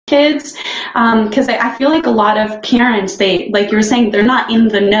kids, because I feel like a lot of parents, they, like you were saying, they're not in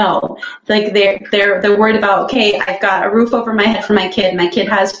the know. Like they're worried about, okay, I've got a roof over my head for my kid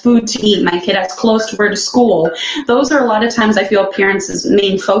has food to eat, my kid has clothes to wear to school. Those are a lot of times I feel parents'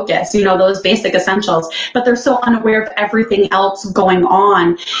 main focus, you know, those basic essentials, but they're so unaware of everything else going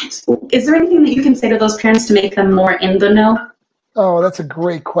on. Is there anything that you can say to those parents to make them more in the know? Oh, that's a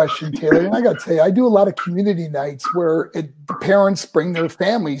great question, Taylor. And I got to tell you, I do a lot of community nights where the parents bring their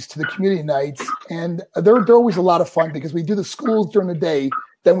families to the community nights. And they're always a lot of fun because we do the schools during the day.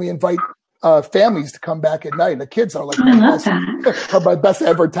 Then we invite families to come back at night. And the kids are like, my best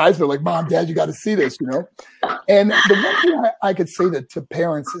advertisement, like, Mom, Dad, you got to see this, you know? And the one thing I could say to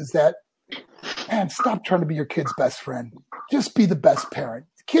parents is that, man, stop trying to be your kid's best friend. Just be the best parent.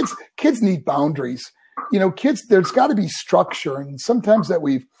 Kids need boundaries. You know, kids, there's got to be structure, and sometimes that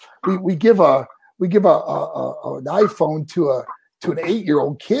we give an iPhone to an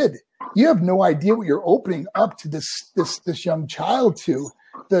 8-year-old kid. You have no idea what you're opening up to this young child to.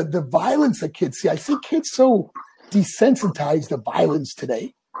 The violence that kids see. I see kids so desensitized to violence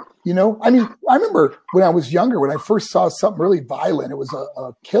today. You know, I mean, I remember when I was younger, when I first saw something really violent, it was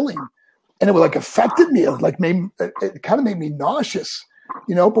a killing, and it like affected me. It kind of made me nauseous.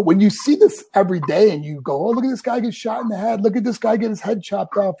 You know, but when you see this every day and you go, oh, look at this guy get shot in the head. Look at this guy get his head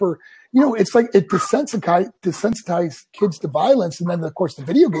chopped off. Or, you know, it's like it desensitizes kids to violence. And then, of course, the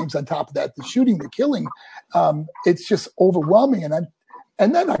video games on top of that, the shooting, the killing, it's just overwhelming.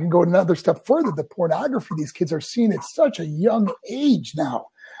 And then I can go another step further. The pornography these kids are seeing at such a young age now.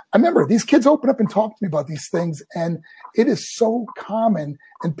 I remember these kids open up and talk to me about these things, and it is so common,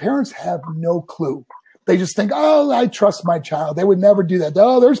 and parents have no clue. They just think, oh, I trust my child. They would never do that.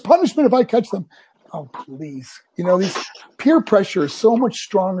 Oh, there's punishment if I catch them. Oh, please. You know, these peer pressure is so much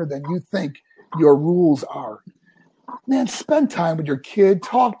stronger than you think your rules are. Man, spend time with your kid.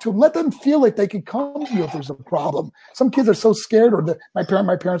 Talk to them. Let them feel like they can come to you if there's a problem. Some kids are so scared, or my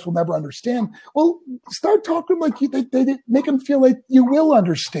parents will never understand. Well, start talking like they make them feel like you will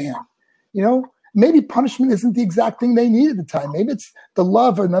understand. You know? Maybe punishment isn't the exact thing they need at the time. Maybe it's the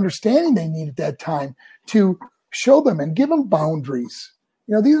love and understanding they need at that time to show them and give them boundaries.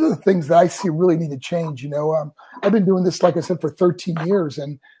 You know, these are the things that I see really need to change. You know, I've been doing this, like I said, for 13 years.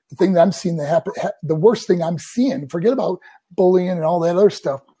 And the thing that I'm seeing that happen, the worst thing I'm seeing, forget about bullying and all that other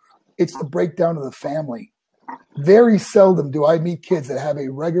stuff, it's the breakdown of the family. Very seldom do I meet kids that have a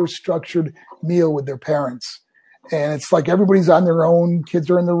regular structured meal with their parents. And it's like everybody's on their own. Kids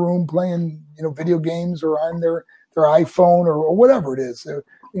are in the room playing, you know, video games or on their iPhone or whatever it is.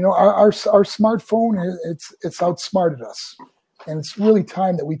 You know, our smartphone, it's outsmarted us. And it's really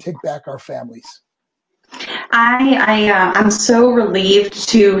time that we take back our families. I'm so relieved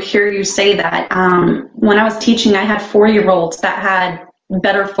to hear you say that. When I was teaching, I had 4-year-olds that had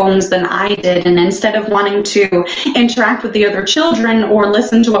better phones than I did, and instead of wanting to interact with the other children or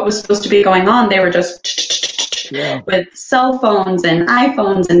listen to what was supposed to be going on, they were just with cell phones and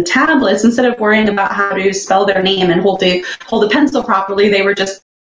iPhones and tablets. Instead of worrying about how to spell their name and hold the pencil properly, they were just